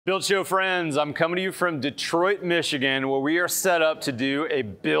Build Show friends, I'm coming to you from Detroit, Michigan, where we are set up to do a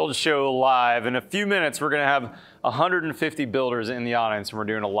Build Show live. In a few minutes, we're going to have 150 builders in the audience, and we're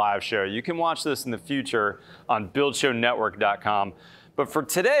doing a live show. You can watch this in the future on buildshownetwork.com. But for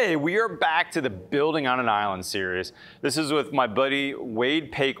today, we are back to the Building on an Island series. This is with my buddy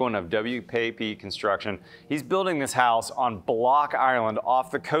Wade Paquin of WPP Construction. He's building this house on Block Island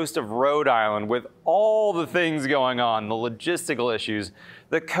off the coast of Rhode Island with all the things going on, the logistical issues,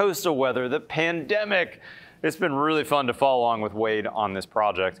 the coastal weather, the pandemic. It's been really fun to follow along with Wade on this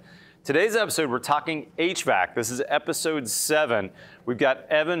project. Today's episode, we're talking HVAC. This is episode 7. We've got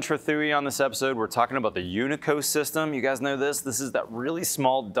Evan Trethewey on this episode. We're talking about the Unico system. You guys know this? This is that really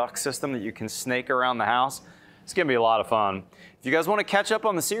small duct system that you can snake around the house. It's gonna be a lot of fun. If you guys wanna catch up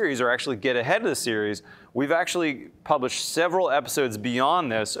on the series or actually get ahead of the series, we've actually published several episodes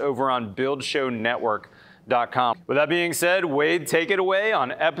beyond this over on buildshownetwork.com. With that being said, Wade, take it away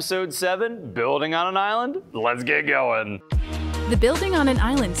on episode 7, Building on an Island. Let's get going. The Building on an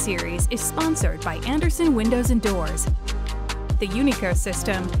Island series is sponsored by Anderson Windows and Doors, the Unico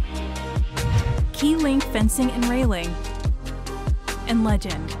system, Key Link Fencing and Railing, and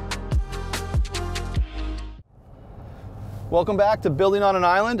Legend. Welcome back to Building on an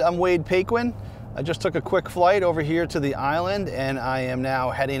Island. I'm Wade Paquin. I just took a quick flight over here to the island, and I am now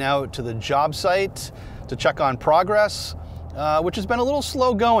heading out to the job site to check on progress, which has been a little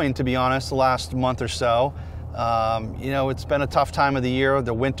slow going, to be honest, the last month or so. You know, it's been a tough time of the year,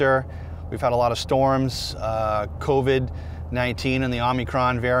 the winter. We've had a lot of storms. COVID-19 and the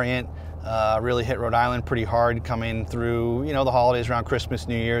Omicron variant really hit Rhode Island pretty hard coming through, you know, the holidays around Christmas,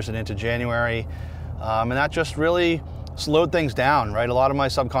 New Year's, and into January. And that just really slowed things down, right? A lot of my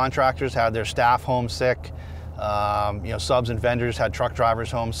subcontractors had their staff homesick. You know, subs and vendors had truck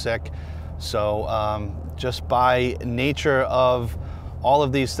drivers homesick. So just by nature of all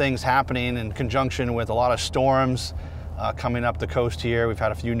of these things happening in conjunction with a lot of storms coming up the coast here. We've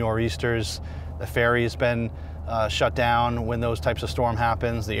had a few nor'easters. The ferry's been shut down when those types of storm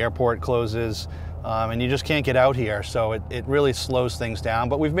happens. The airport closes, and you just can't get out here. So it really slows things down,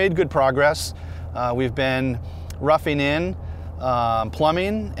 but we've made good progress. We've been roughing in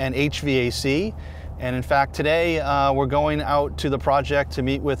plumbing and HVAC. And in fact, today we're going out to the project to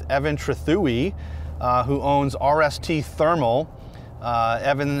meet with Evan Trethewey, who owns RST Thermal.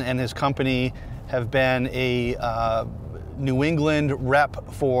 Evan and his company have been a New England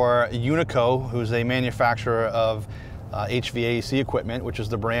rep for Unico, who's a manufacturer of HVAC equipment, which is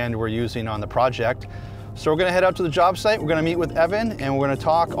the brand we're using on the project. So we're gonna head out to the job site, we're gonna meet with Evan, and we're gonna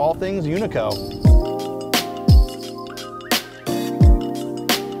talk all things Unico.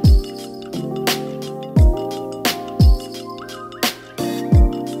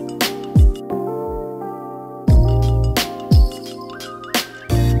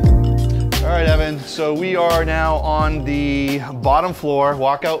 So we are now on the bottom floor,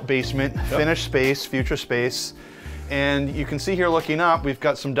 walkout basement, finished space, future space. And you can see here looking up, we've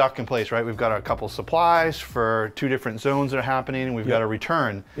got some duct in place, right? We've got a couple supplies for 2 different zones that are happening, and we've got a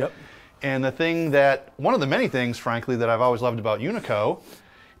return. And the thing that, one of the many things, frankly, that I've always loved about Unico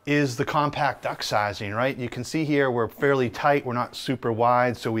is the compact duct sizing, right? You can see here we're fairly tight, we're not super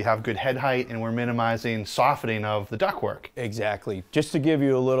wide, so we have good head height, and we're minimizing softening of the ductwork. Exactly. Just to give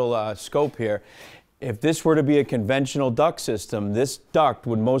you a little scope here, if this were to be a conventional duct system, this duct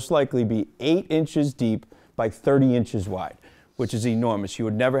would most likely be 8 inches deep by 30 inches wide, which is enormous. You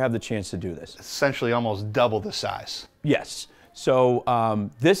would never have the chance to do this. Essentially almost double the size. Yes. So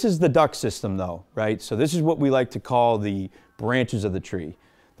this is the duct system though, right? So this is what we like to call the branches of the tree.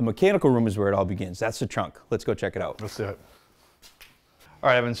 The mechanical room is where it all begins. That's the trunk. Let's go check it out. Let's do it. All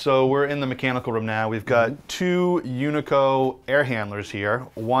right, Evan, so we're in the mechanical room now. We've got 2 Unico air handlers here.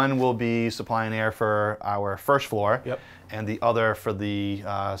 One will be supplying air for our first floor, and the other for the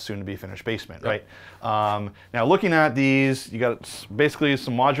soon-to-be finished basement, right? Now, looking at these, you got basically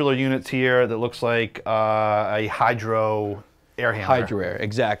some modular units here that looks like a hydro air handler. Hydroair,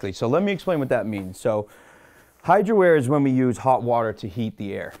 exactly. So let me explain what that means. So hydroair is when we use hot water to heat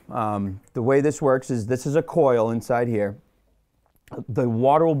the air. The way this works is this is a coil inside here. The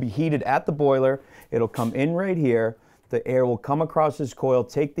water will be heated at the boiler. It'll come in right here. The air will come across this coil,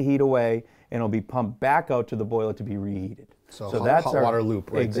 take the heat away, and it'll be pumped back out to the boiler to be reheated. So that's hot water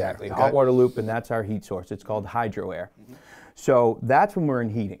loop right exactly, there. Hot water loop, and that's our heat source. It's called hydroair. So that's when we're in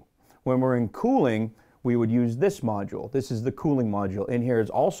heating. When we're in cooling, we would use this module. This is the cooling module. In here is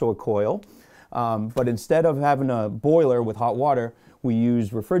also a coil, but instead of having a boiler with hot water, we use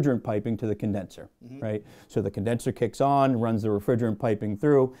refrigerant piping to the condenser, right? So the condenser kicks on, runs the refrigerant piping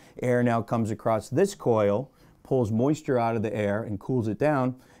through, air now comes across this coil, pulls moisture out of the air and cools it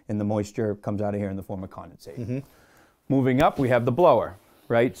down, and the moisture comes out of here in the form of condensate. Moving up, we have the blower,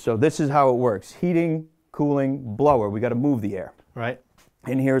 right? So this is how it works. Heating, cooling, blower. We got to move the air. Right.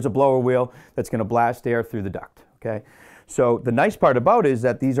 And here's a blower wheel that's going to blast air through the duct, okay? So the nice part about it is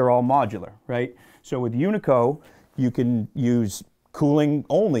that these are all modular, right? So with Unico, you can use cooling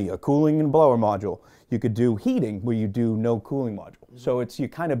only, a cooling and blower module. You could do heating where you do no cooling module. So it's, you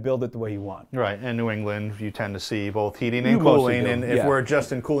kind of build it the way you want. Right, in New England, you tend to see both heating and cooling, and if we're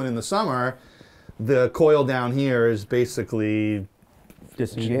just in cooling in the summer, the coil down here is basically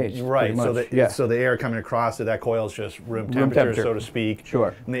disengaged. Right, so the air coming across it, that coil is just room temperature, so to speak.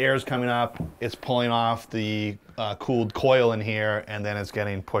 Sure. And the air is coming up, it's pulling off the cooled coil in here, and then it's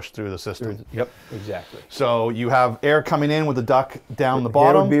getting pushed through the system. Yep, exactly. So you have air coming in with the duct down the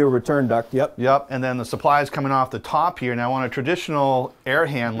bottom. There would be a return duct, yep. Yep, and then the supply is coming off the top here. Now on a traditional air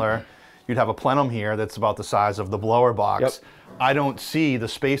handler, you'd have a plenum here that's about the size of the blower box. Yep. I don't see the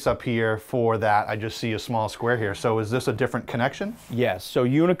space up here for that. I just see a small square here. So is this a different connection? Yes, so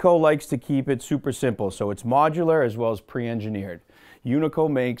Unico likes to keep it super simple. So it's modular as well as pre-engineered. Unico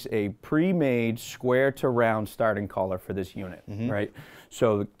makes a pre-made square to round starting collar for this unit, right?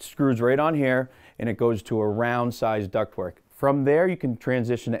 So it screws right on here and it goes to a round size ductwork. From there you can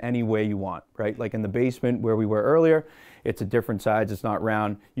transition to any way you want, right? Like in the basement where we were earlier, it's a different size, it's not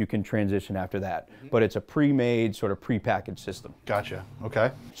round, you can transition after that. But it's a pre-made, sort of pre-packaged system. Gotcha, okay.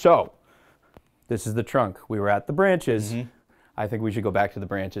 So, this is the trunk. We were at the branches. I think we should go back to the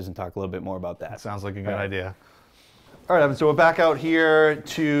branches and talk a little bit more about that. Sounds like a good idea. All right, Evan, so we're back out here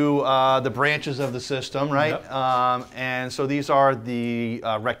to the branches of the system, right? Yep. And so these are the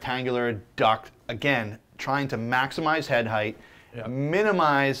rectangular duct, again, trying to maximize head height,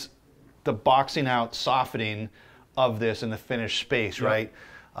 minimize the boxing out, softening of this in the finished space, right?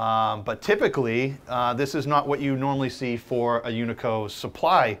 But typically, this is not what you normally see for a Unico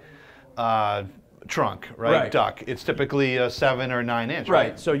supply trunk, right? Duct. It's typically a 7 or 9 inch,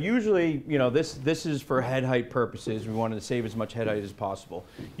 right? So usually, you know, this is for head height purposes. We wanted to save as much head height as possible.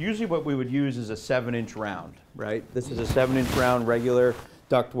 Usually what we would use is a 7-inch round, right? This is a 7-inch round regular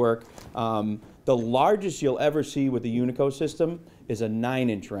ductwork. The largest you'll ever see with the Unico system is a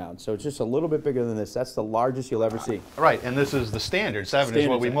 9-inch round. So it's just a little bit bigger than this. That's the largest you'll ever see. Right, and this is the standard. 7 is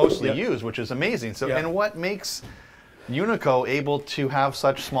what we mostly use, which is amazing. So, and what makes Unico able to have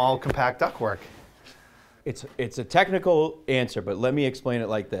such small, compact ductwork? It's a technical answer, but let me explain it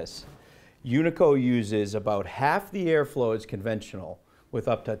like this. Unico uses about half the airflow is conventional with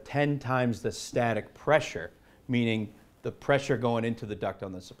up to 10 times the static pressure, meaning the pressure going into the duct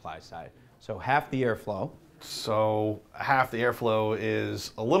on the supply side. So half the airflow. So half the airflow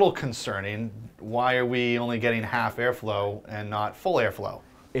is a little concerning. Why are we only getting half airflow and not full airflow?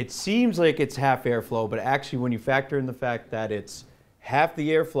 It seems like it's half airflow, but actually when you factor in the fact that it's half the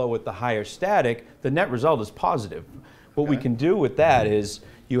airflow with the higher static, the net result is positive. What we can do with that is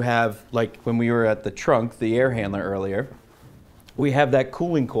you have, like when we were at the trunk, the air handler earlier, we have that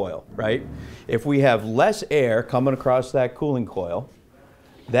cooling coil, right? If we have less air coming across that cooling coil,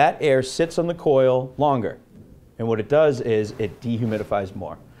 that air sits on the coil longer. And what it does is it dehumidifies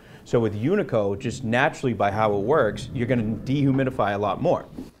more. So with Unico, just naturally by how it works, you're going to dehumidify a lot more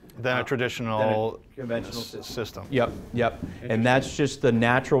than a traditional conventional system. Yep. And that's just the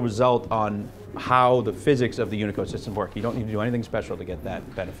natural result on how the physics of the Unico system work. You don't need to do anything special to get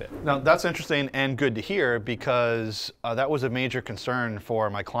that benefit. Now that's interesting and good to hear, because that was a major concern for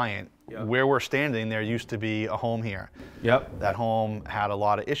my client. Where we're standing, there used to be a home here. That home had a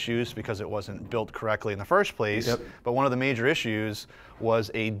lot of issues because it wasn't built correctly in the first place. But one of the major issues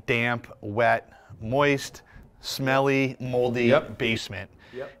was a damp, wet, moist, smelly, moldy basement.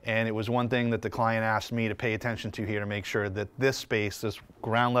 And it was one thing that the client asked me to pay attention to here to make sure that this space, this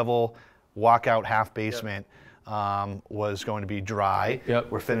ground level walkout half basement, was going to be dry.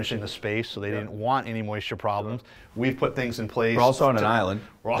 We're finishing the space, so they didn't want any moisture problems. We've put things in place. We're also on an island.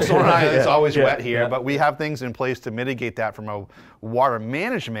 We're also on an island. It's always wet here, but we have things in place to mitigate that from a water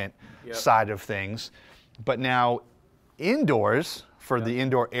management side of things. But now, indoors, for the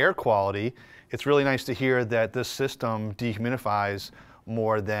indoor air quality, it's really nice to hear that this system dehumidifies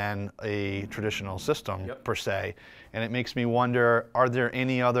more than a traditional system per se. And it makes me wonder, are there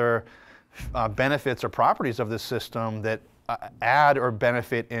any other benefits or properties of this system that add or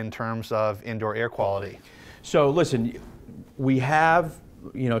benefit in terms of indoor air quality? So listen, we have,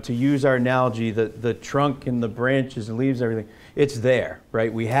 you know, to use our analogy, the trunk and the branches and leaves, everything, it's there,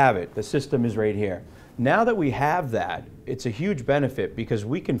 right? We have it. The system is right here. Now that we have that, it's a huge benefit because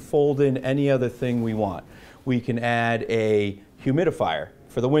we can fold in any other thing we want. We can add a humidifier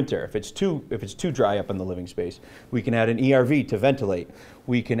for the winter. If it's too dry up in the living space, we can add an ERV to ventilate.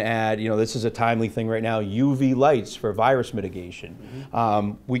 We can add, you know, this is a timely thing right now, UV lights for virus mitigation.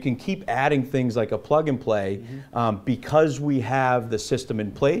 We can keep adding things like a plug and play because we have the system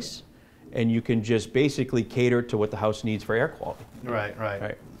in place, and you can just basically cater to what the house needs for air quality.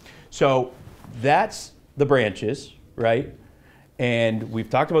 Right. So that's the branches, right? And we've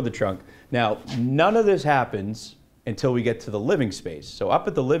talked about the trunk. Now, none of this happens until we get to the living space. So up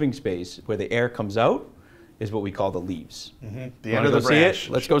at the living space, where the air comes out, is what we call the leaves. The end of the branch.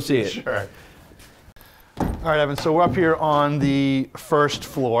 Let's go see it. Sure. All right, Evan, so we're up here on the first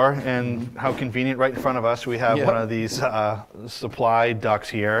floor, and how convenient, right in front of us, we have one of these supply ducts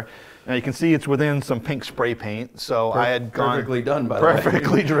here. Now you can see it's within some pink spray paint, so I had gone... Perfectly done, by the way.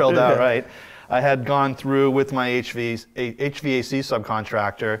 Perfectly drilled out, right. I had gone through with my HVAC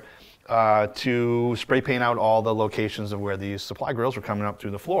subcontractor to spray paint out all the locations of where these supply grills were coming up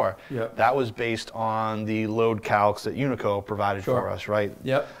through the floor. That was based on the load calcs that Unico provided for us, right?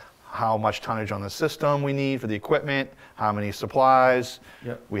 How much tonnage on the system we need for the equipment, how many supplies.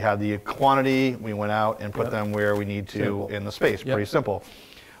 We had the quantity, we went out and put them where we need to in the space, pretty simple.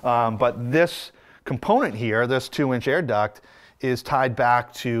 But this component here, this 2-inch air duct, is tied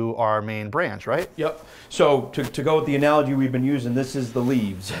back to our main branch, right? So to go with the analogy we've been using, this is the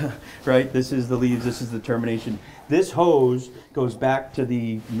leaves, right? This is the leaves, this is the termination. This hose goes back to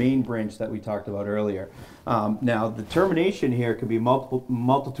the main branch that we talked about earlier. Now the termination here could be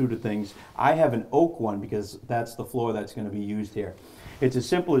multitude of things. I have an oak one because that's the floor that's going to be used here. It's as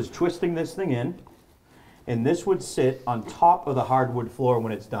simple as twisting this thing in, and this would sit on top of the hardwood floor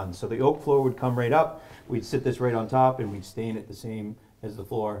when it's done. So the oak floor would come right up, we'd sit this right on top, and we'd stain it the same as the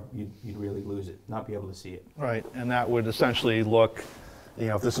floor. You'd really lose it, not be able to see it. Right, and that would essentially look, you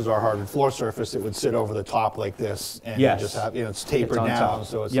know, if this is our hardwood floor surface, it would sit over the top like this, and just have, you know, it's tapered down, top.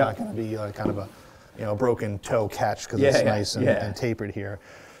 So it's not going to be kind of a, you know, broken toe catch because it's nice and tapered here.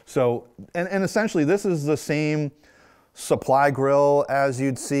 So, and essentially this is the same supply grill as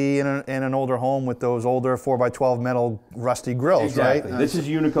you'd see in an older home with those older 4x12 metal rusty grills, right? This is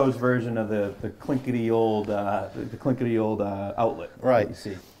Unico's version of the clinkety old outlet. Right. You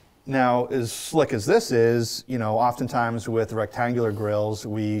see. Now, as slick as this is, you know, oftentimes with rectangular grills,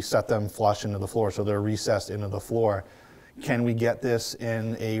 we set them flush into the floor, so they're recessed into the floor. Can we get this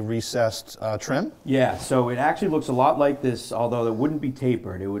in a recessed trim? Yeah, so it actually looks a lot like this, although it wouldn't be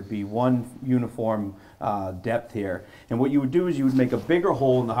tapered. It would be one uniform depth here. And what you would do is you would make a bigger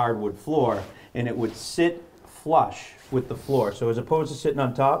hole in the hardwood floor, and it would sit flush with the floor. So as opposed to sitting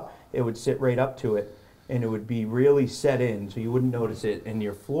on top, it would sit right up to it, and it would be really set in, so you wouldn't notice it, and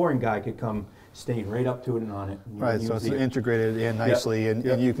your flooring guy could come stain right up to it and on it. Right, so it's integrated in nicely,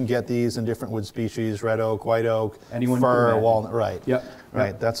 and you can get these in different wood species, red oak, white oak, fir, walnut,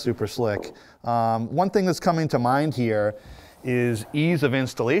 right, that's super slick. One thing that's coming to mind here is ease of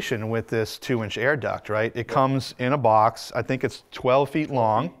installation with this 2-inch air duct, right? It comes in a box, I think it's 12 feet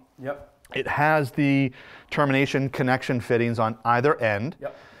long. It has the termination connection fittings on either end.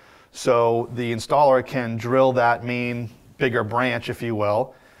 So the installer can drill that main bigger branch, if you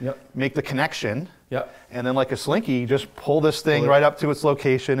will, make the connection, and then like a slinky, just pull this thing right up to its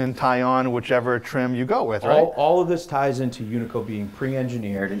location and tie on whichever trim you go with, right? All of this ties into Unico being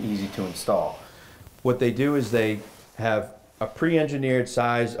pre-engineered and easy to install. What they do is they have a pre-engineered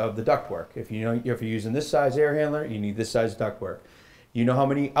size of the ductwork. If you're using this size air handler, you need this size ductwork. You know how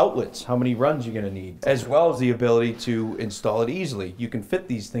many outlets, how many runs you're going to need, as well as the ability to install it easily. You can fit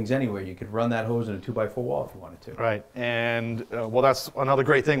these things anywhere. You could run that hose in a 2x4 wall if you wanted to. Right, and well, that's another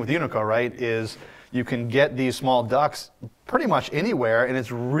great thing with Unico, right, is you can get these small ducts pretty much anywhere, and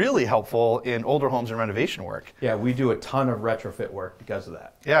it's really helpful in older homes and renovation work. Yeah, we do a ton of retrofit work because of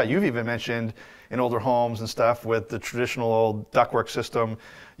that. Yeah, you've even mentioned in older homes and stuff with the traditional old ductwork system,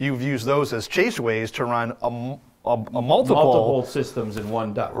 you've used those as chaseways to run multiple systems in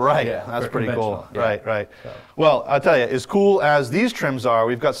one duct. Right, that's pretty cool. Right. So. Well, I'll tell you, as cool as these trims are,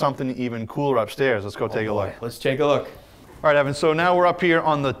 we've got something even cooler upstairs. Let's go take a look. Let's take a look. All right, Evan, so now we're up here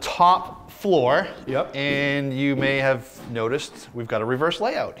on the top floor. And you may have noticed we've got a reverse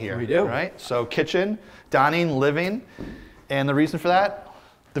layout here. We do. Right, so kitchen, dining, living, and the reason for that,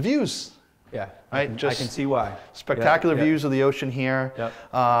 the views. Yeah, right. I can see why. Spectacular views of the ocean here.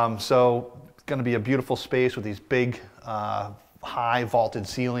 So it's going to be a beautiful space with these big, high vaulted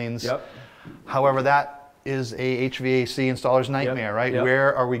ceilings. However, that is a HVAC installer's nightmare, right?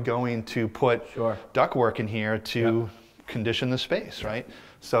 Where are we going to put ductwork in here to condition the space, right?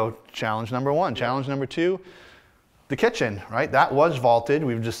 So challenge number one. Challenge number two, the kitchen, right? That was vaulted.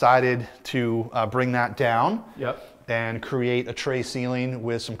 We've decided to bring that down. and create a tray ceiling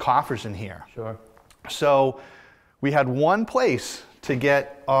with some coffers in here. Sure. So we had one place to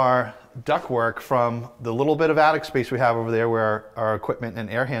get our ductwork from the little bit of attic space we have over there where our equipment and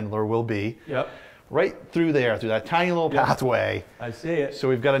air handler will be. Yep. Right through there, through that tiny little pathway. I see it. So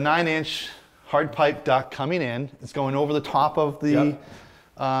we've got a 9-inch hard pipe duct coming in. It's going over the top of the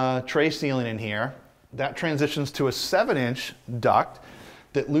tray ceiling in here. That transitions to a 7-inch duct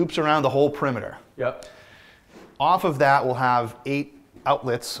that loops around the whole perimeter. Yep. Off of that, we'll have 8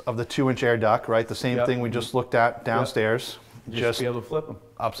 outlets of the 2-inch air duct, right? The same thing we just looked at downstairs. Just be able to flip them.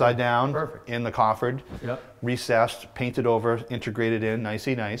 Upside down, Perfect. in the coffered, recessed, painted over, integrated in,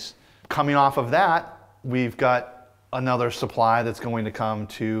 nicey nice. Coming off of that, we've got another supply that's going to come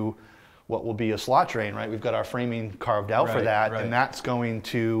to what will be a slot drain, right? We've got our framing carved out for that, and that's going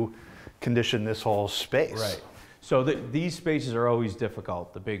to condition this whole space. Right. So these spaces are always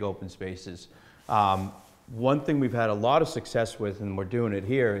difficult, the big open spaces. One thing we've had a lot of success with, and we're doing it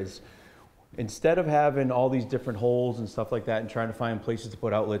here, is instead of having all these different holes and stuff like that and trying to find places to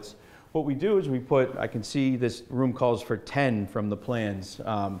put outlets, what we do is we put, I can see this room calls for 10 from the plans.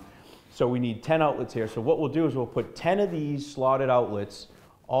 So we need 10 outlets here. So what we'll do is we'll put 10 of these slotted outlets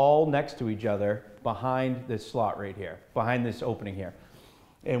all next to each other behind this slot right here, behind this opening here.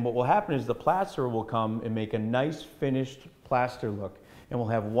 And what will happen is the plasterer will come and make a nice finished plaster look, and we'll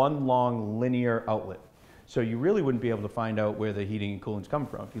have one long linear outlet. So you really wouldn't be able to find out where the heating and cooling's coming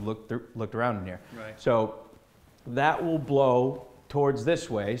from if you looked around in here. Right. So that will blow towards this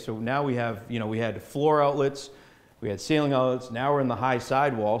way. So now we have, we had floor outlets, we had ceiling outlets, now we're in the high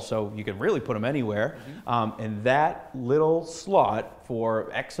sidewall, so you can really put them anywhere. And that little slot for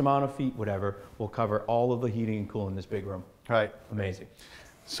X amount of feet, whatever, will cover all of the heating and cooling in this big room. Right. Amazing.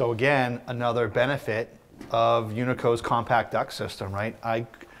 So again, another benefit of Unico's compact duct system, right?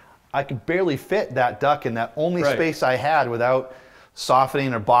 I could barely fit that duct in that only space I had without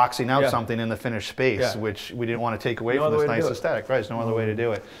softening or boxing out something in the finished space, which we didn't want to take away from this nice aesthetic. Right, there's no other way to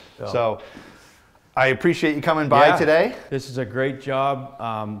do it. So I appreciate you coming by today. This is a great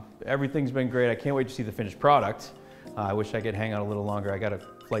job. Everything's been great. I can't wait to see the finished product. I wish I could hang out a little longer. I got a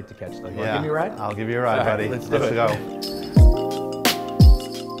flight to catch though. You want to give me a ride? I'll give you a ride, buddy. Let's go.